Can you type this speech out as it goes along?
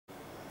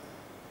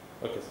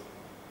Okay sir.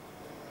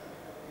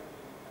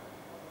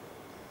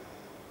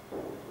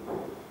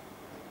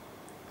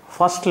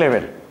 First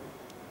level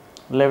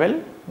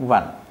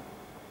 1.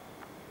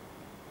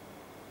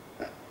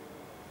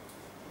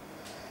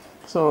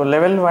 So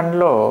level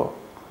 1లో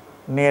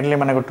nearly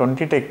మనకు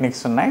 20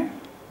 techniques ఉన్నాయి.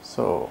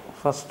 So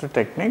first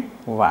technique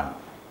 1.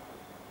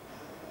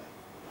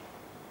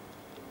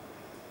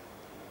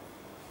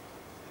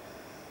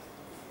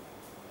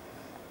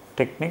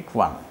 Technique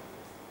 1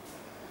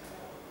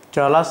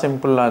 చాలా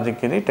simple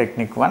logic ఇది.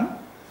 Technique 1.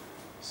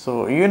 So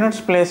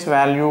units place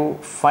value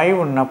 5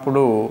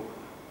 ఉన్నప్పుడు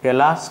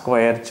ఎలా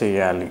square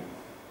చేయాలి?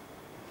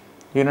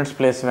 యూనిట్స్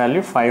ప్లేస్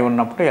వాల్యూ 5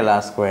 ఉన్నప్పుడు ఎలా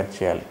స్క్వేర్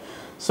చేయాలి?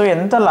 సో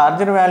ఎంత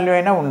లార్జర్ వాల్యూ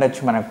అయినా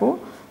ఉండొచ్చు మనకు.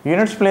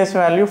 యూనిట్స్ ప్లేస్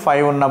వాల్యూ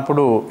 5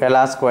 ఉన్నప్పుడు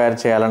ఎలా స్క్వేర్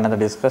చేయాలన్నది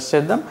డిస్కస్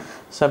చేద్దాం.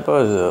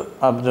 Suppose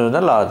observe the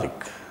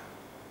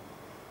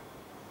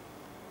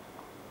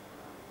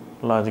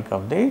logic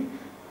of the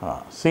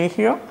see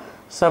here.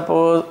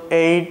 Suppose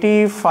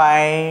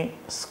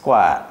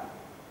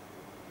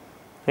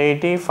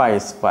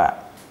 85 square.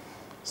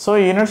 So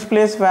units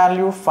place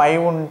value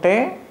 5 ఉంటే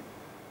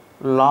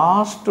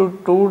last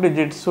 2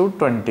 digits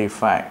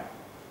 25.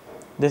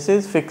 This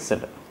is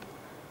fixed.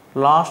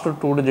 Last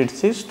 2 digits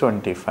is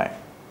 25.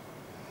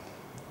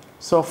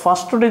 So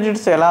first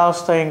digits ఎలా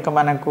వస్తాయి ఇంకా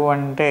మనకు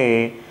అంటే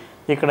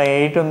ఇక్కడ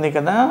 8 ఉంది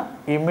కదా,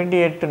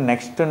 ఇమీడియట్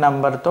నెక్స్ట్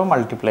నెంబర్తో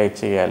మల్టిప్లై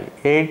చేయాలి.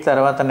 8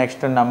 తర్వాత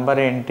నెక్స్ట్ నెంబర్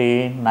ఏంటి?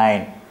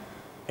 9.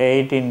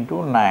 8 into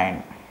 9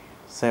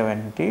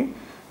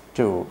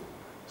 72.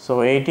 So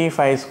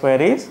 85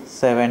 square is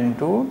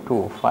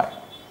 7225.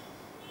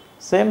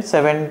 Same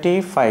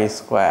 75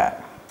 square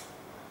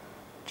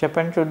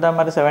చెప్పండి చూద్దాం.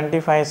 మరి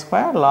 75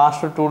 square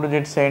లాస్ట్ 2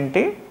 digits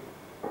ఏంటి?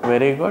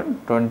 Very good,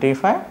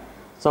 25.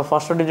 So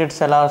first digits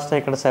ఎలా వస్తాయి?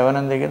 ఇక్కడ 7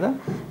 ఉంది కదా,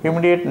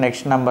 ఇమీడియట్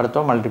నెక్స్ట్ నెంబర్తో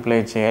మల్టిప్లై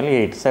చేయాలి.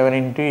 8 7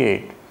 into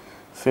 8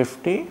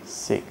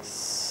 56.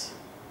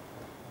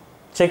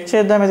 చెక్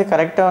చేద్దాం ఇది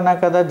కరెక్ట్ అవునా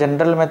కదా.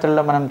 జనరల్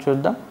మెథడ్లో మనం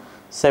చూద్దాం.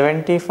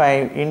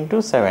 75 into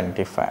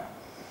 75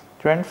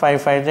 చూడండి. 5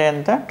 5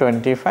 ఎంత?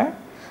 25.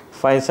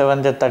 5 7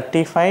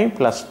 35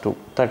 plus 2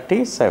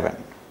 37.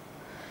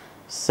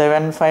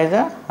 7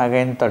 5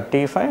 again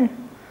 35.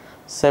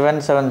 7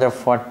 7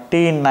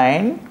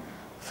 49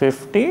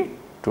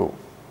 52.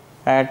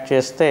 యాడ్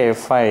చేస్తే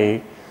 5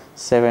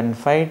 7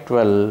 5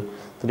 12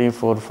 3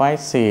 4 5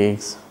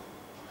 6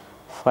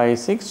 5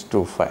 6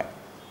 2 5.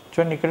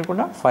 చూడండి ఇక్కడ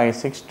కూడా 5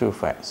 6 2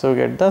 5. So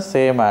get the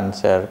same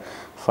answer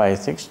 5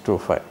 6 2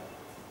 5.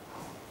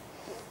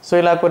 So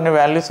ఇలా కొన్ని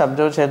వాల్యూస్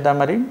అబ్జర్వ్ చేద్దాం.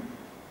 మరి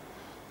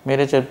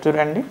మీరే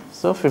చెప్తురండి.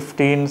 So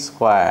 15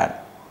 square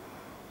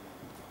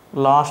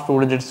last 2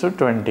 digits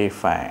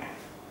 25.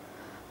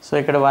 So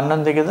ఇక్కడ 1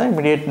 ఉంది కదా,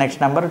 immediate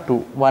next number 2.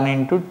 1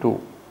 into 2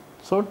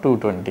 so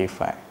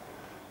 225.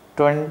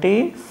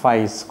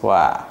 25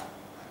 square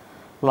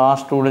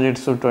last 2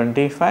 digits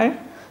 25.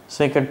 So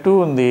ఇక్కడ 2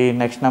 ఉంది,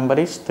 next number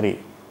is 3.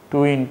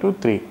 2 into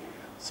 3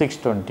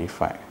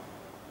 625.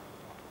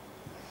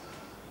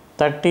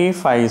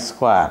 35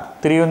 square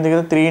 3 ఉంది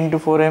కదా, 3 into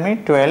 4 ఏమి?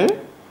 12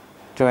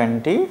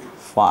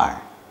 25.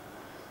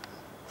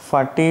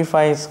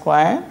 45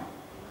 square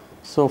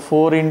so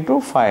 4 into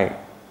 5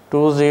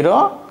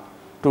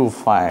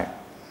 2025.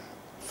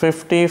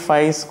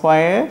 55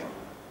 square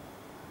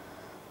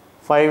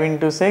 5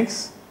 into 6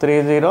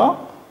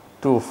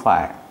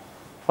 3025.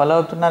 Follow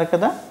అవుతున్నారు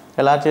కదా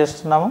ఎలా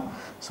చేస్తున్నాము?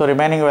 సో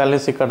రిమైనింగ్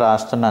వాల్యూస్ ఇక్కడ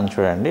రాస్తున్నాను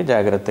చూడండి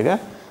జాగ్రత్తగా.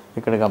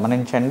 ఇక్కడ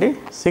గమనించండి.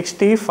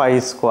 65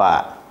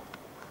 square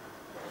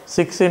 6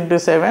 into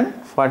 7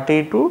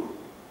 42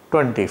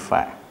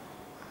 25.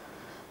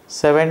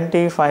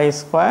 75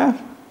 square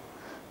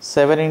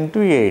 7 into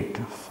 8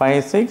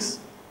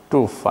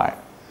 5625.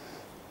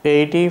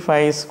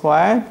 85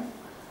 square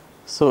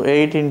so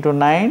 8 into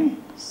 9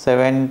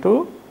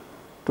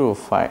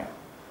 7225.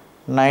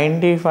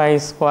 95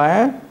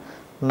 square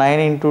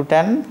 9 into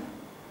 10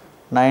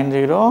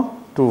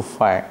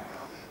 9025.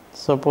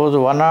 Suppose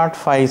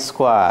 105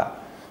 square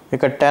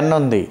ఇక్కడ 10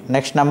 ఉంది,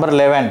 next number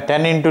 11.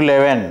 10 into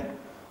 11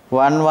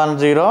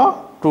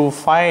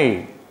 11025.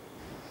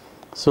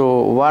 So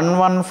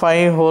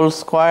 115 whole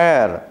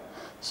square.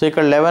 So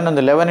ఇక్కడ 11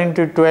 ఉంది, 11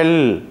 into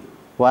 12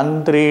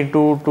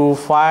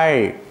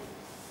 13225.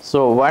 So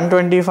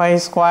 125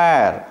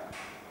 square.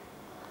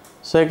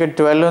 సో ఇక్కడ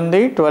 12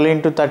 ఉంది, 12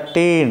 into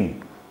 13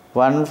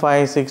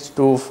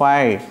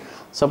 15625.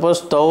 Suppose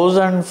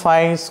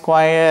 1005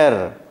 square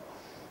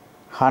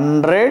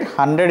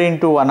 100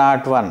 into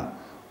 101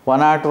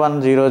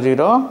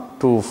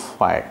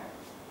 1010025.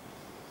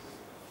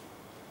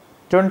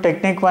 చూడండి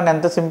టెక్నిక్ 1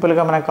 ఎంత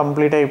సింపుల్గా మనకు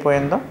కంప్లీట్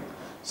అయిపోయిందో.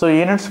 సో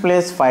యూనిట్స్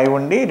ప్లేస్ 5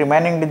 ఉండి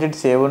రిమైనింగ్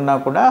డిజిట్స్ ఏమున్నా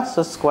కూడా సో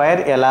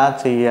స్క్వేర్ ఎలా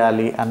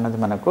చేయాలి అన్నది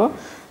మనకు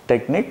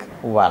technique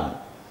 1.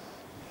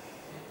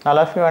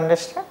 All of you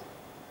understand?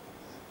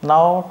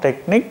 Now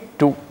technique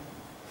 2.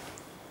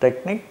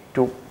 Technique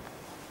 2.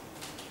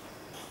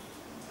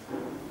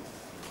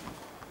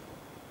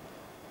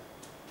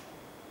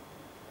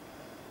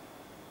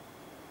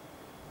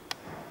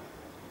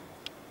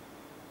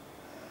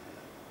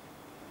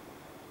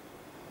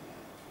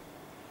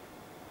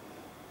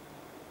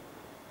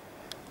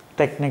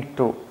 Technique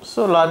 2. So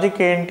logic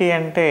ఏంటి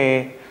అంటే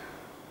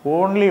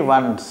ఓన్లీ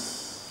వన్స్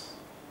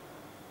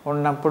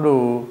ఉన్నప్పుడు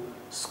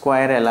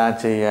స్క్వేర్ ఎలా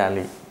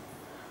చేయాలి.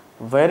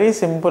 Very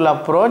simple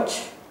approach.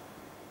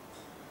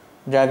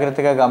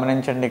 జాగ్రత్తగా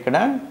గమనించండి. ఇక్కడ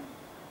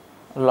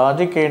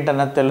లాజిక్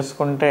ఏంటన్నది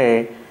తెలుసుకుంటే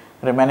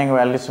రిమైనింగ్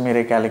వాల్యూస్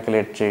మీరే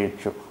క్యాలిక్యులేట్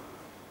చేయొచ్చు.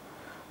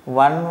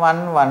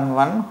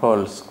 1111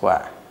 whole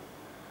square.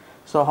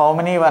 So how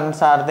many ones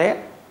are there?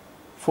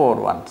 4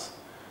 ones.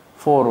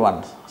 4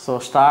 ones. So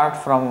start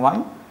from 1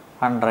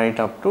 and write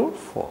up to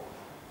 4.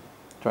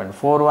 చూడండి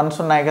 4 ones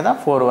ఉన్నాయి కదా,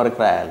 4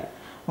 వరకు రాయాలి.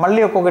 మళ్ళీ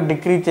ఒక్కొక్క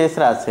డిక్రీజ్ చేసి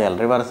రాసేయాలి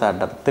రివర్స్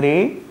ఆర్డర్. 3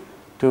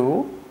 2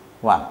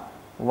 1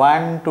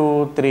 1 2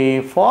 3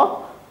 4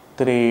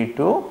 3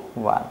 2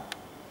 1.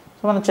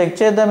 సో మనం చెక్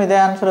చేద్దాం ఇదే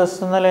ఆన్సర్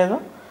వస్తుందో లేదో.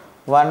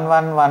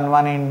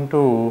 1111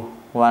 ఇంటూ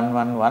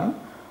 1111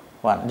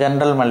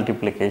 జనరల్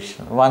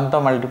మల్టిప్లికేషన్. 1తో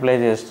మల్టిప్లై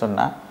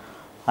చేస్తున్నా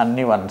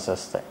అన్ని వన్స్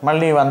వస్తాయి.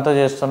 మళ్ళీ 1తో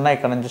చేస్తున్నా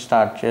ఇక్కడ నుంచి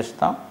స్టార్ట్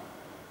చేస్తాం.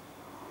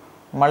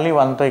 మళ్ళీ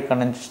 1తో ఇక్కడ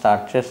నుంచి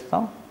స్టార్ట్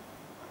చేస్తాం.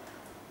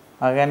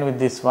 Again with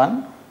this 1.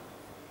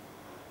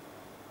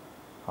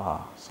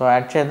 So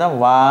add చేద్దాం.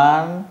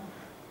 1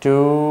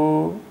 2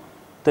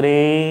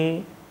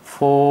 3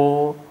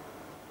 4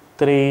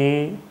 3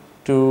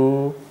 2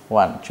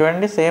 1.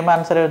 చూడండి సేమ్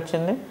ఆన్సరే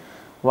వచ్చింది.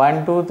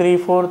 1 2 3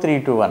 4 3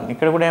 2 1.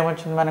 ఇక్కడ కూడా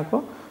ఏమొచ్చింది మనకు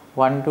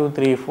 1 2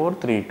 3 4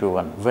 3 2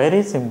 1.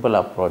 Very simple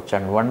approach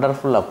and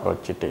wonderful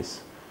approach it is.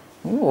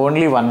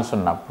 Only once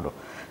ఉన్నప్పుడు.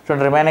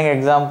 చూడండి రిమైనింగ్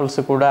ఎగ్జాంపుల్స్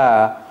కూడా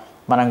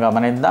మనం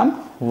గమనిద్దాం.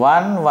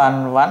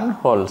 111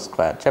 whole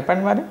square.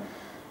 చెప్పండి మరి.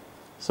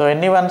 సో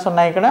ఎన్ని వన్స్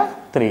ఉన్నాయి ఇక్కడ?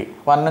 3.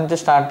 1 నుంచి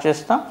స్టార్ట్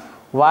చేస్తాం.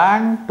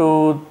 1 2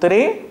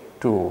 3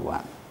 2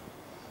 1.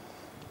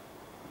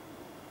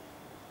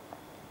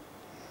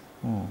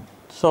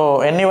 సో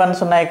ఎన్ని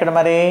వన్స్ ఉన్నాయి ఇక్కడ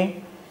మరి?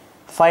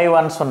 5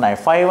 వన్స్ ఉన్నాయి.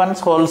 5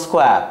 వన్స్ హోల్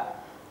స్క్వేర్.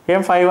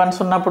 ఏం 5 వన్స్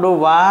ఉన్నప్పుడు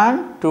 1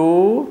 2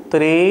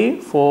 3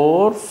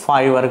 4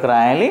 5 వరకు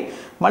రాయాలి.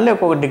 మళ్ళీ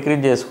ఒక్కొక్క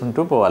డిక్రీజ్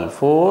చేసుకుంటూ పోవాలి.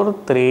 4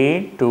 3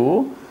 2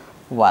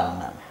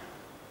 1.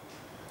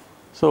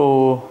 సో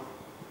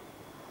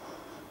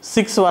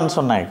 6 వన్స్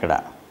ఉన్నాయి ఇక్కడ.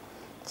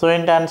 సో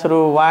ఏంటి ఆన్సరు?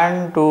 1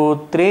 2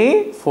 3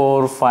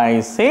 4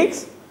 5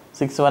 6.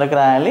 6 వరకు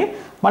రాయాలి.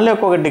 మళ్ళీ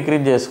ఒక్కొక్క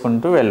డిక్రీజ్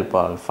చేసుకుంటూ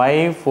వెళ్ళిపోవాలి.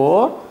 5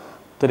 4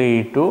 3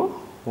 2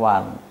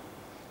 1.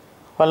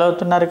 ఫాలో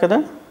అవుతున్నారు కదా.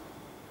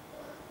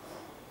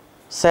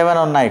 7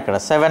 ఉన్నాయి ఇక్కడ.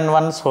 7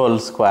 వన్స్ హోల్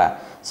స్క్వేర్.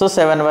 సో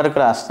 7 వరకు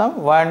రాస్తాం.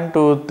 1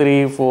 2 3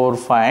 4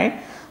 5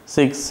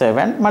 6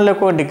 7. మళ్ళీ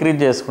ఒక్కొక్క డిక్రీజ్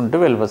చేసుకుంటూ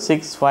వెళ్ళిపోతుంది.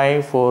 6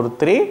 5 4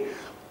 3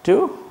 2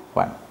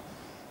 1.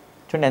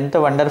 చూడండి ఎంత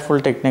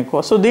వండర్ఫుల్ టెక్నిక్.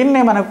 సో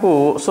దీన్నే మనకు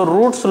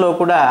రూట్స్లో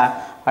కూడా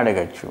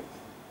అడగచ్చు.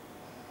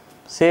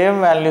 Same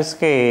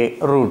వాల్యూస్కి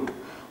route.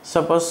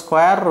 Suppose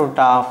square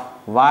root of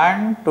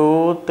 1 2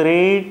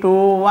 3 2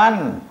 1.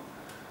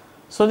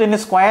 So దీన్ని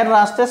స్క్వేర్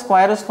రాస్తే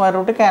స్క్వేర్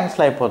రూట్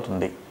క్యాన్సిల్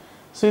అయిపోతుంది.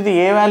 సో ఇది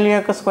ఏ వాల్యూ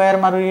యొక్క స్క్వేర్?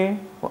 మరి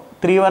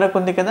 3 వరకు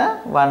ఉంది కదా.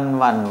 1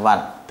 1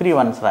 1 3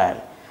 వన్స్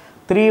రాయాలి.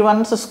 3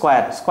 once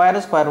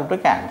square root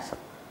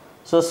cancel.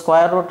 So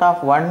square root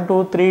of 1 2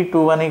 3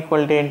 2 1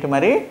 equal to ఏంటి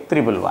మరి?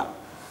 311.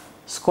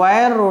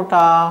 Square root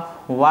of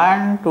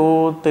 1 2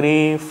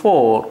 3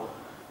 4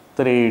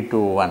 3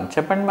 2 1.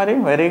 చెప్పండి మరి.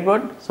 Very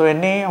good. సో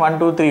ఎన్ని? 1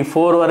 2 3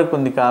 4 వరకు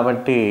ఉంది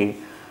కాబట్టి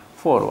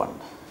 4 1.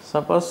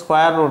 Suppose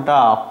square root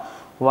of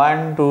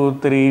 1 2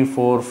 3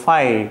 4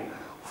 5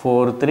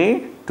 4 3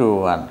 2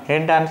 1.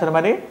 ఏంటి ఆన్సర్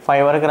మరి?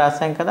 5 వరకు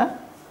రాసాం కదా.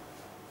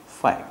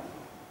 5.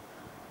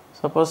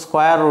 Suppose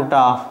square root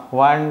of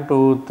 1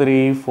 2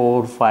 3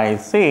 4 5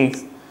 6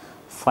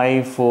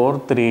 5 4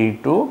 3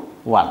 2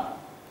 1.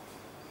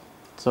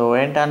 So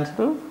ఏంటి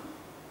ఆన్సర్?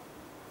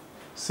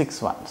 6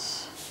 వన్స్.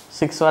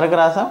 6 వరకు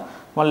రాసాం.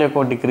 మళ్ళీ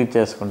ఒక డిక్రీజ్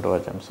చేసుకుంటూ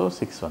వచ్చాం. So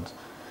 6 once.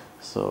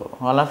 So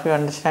all of you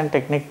understand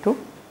technique 2?